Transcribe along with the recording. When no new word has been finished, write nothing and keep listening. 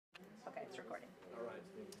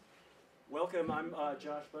Welcome, I'm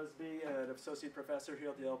Josh Busby, an associate professor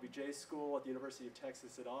here at the LBJ School at the University of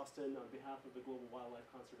Texas at Austin. On behalf of the Global Wildlife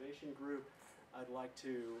Conservation Group, I'd like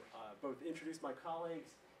to both introduce my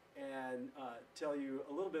colleagues and tell you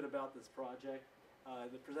a little bit about this project.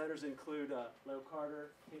 The presenters include Leo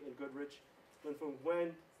Carter, Caitlin Goodrich, Lin Fung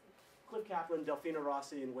Nguyen, Cliff Kaplan, Delphina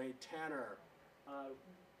Rossi, and Wade Tanner.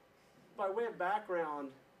 By way of background,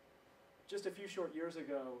 just a few short years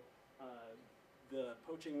ago, the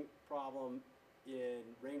poaching problem in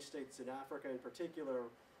range states in Africa in particular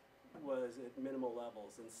was at minimal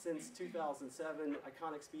levels. And since 2007,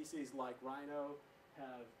 iconic species like rhino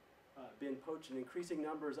have been poached in increasing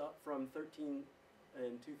numbers, up from 13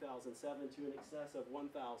 in 2007 to in excess of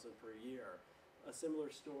 1,000 per year. A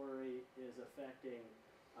similar story is affecting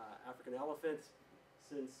African elephants.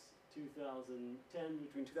 Since 2010,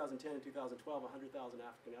 between 2010 and 2012, 100,000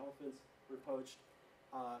 African elephants were poached,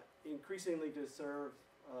 increasingly to serve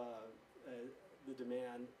the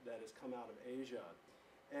demand that has come out of Asia.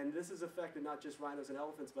 And this has affected not just rhinos and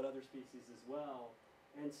elephants, but other species as well.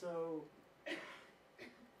 And so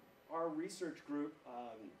our research group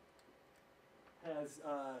has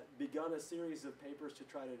begun a series of papers to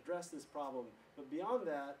try to address this problem. But beyond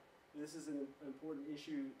that, this is an important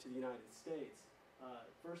issue to the United States.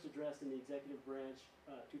 First addressed in the executive branch,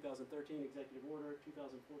 2013 executive order,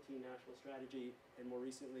 2014 national strategy, and more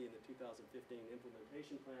recently in the 2015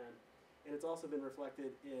 implementation plan. And it's also been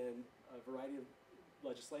reflected in a variety of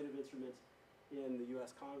legislative instruments in the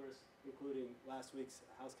U.S. Congress, including last week's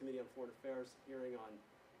House Committee on Foreign Affairs hearing on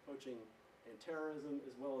poaching and terrorism,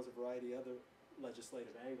 as well as a variety of other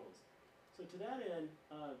legislative angles. So to that end,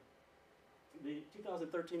 the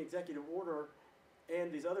 2013 executive order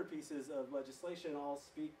and these other pieces of legislation all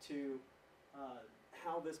speak to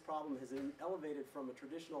how this problem has been elevated from a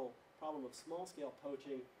traditional problem of small-scale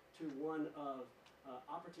poaching to one of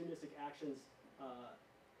opportunistic actions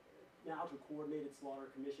now to coordinated slaughter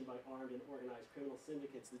commissioned by armed and organized criminal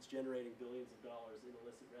syndicates that's generating billions of dollars in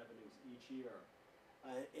illicit revenues each year.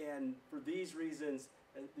 And for these reasons,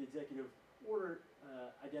 the executive order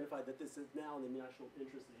identified that this is now in the national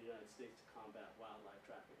interest of the United States to combat wildlife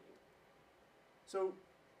trafficking. So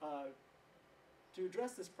to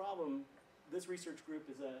address this problem, this research group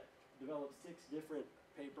has developed 6 different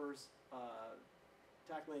papers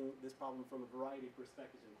tackling this problem from a variety of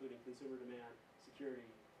perspectives, including consumer demand, security,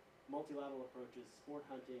 multilateral approaches, sport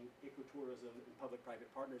hunting, ecotourism, and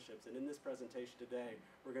public-private partnerships. And in this presentation today,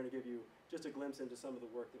 we're going to give you just a glimpse into some of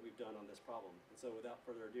the work that we've done on this problem. And so without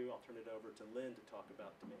further ado, I'll turn it over to Lynn to talk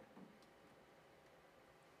about demand.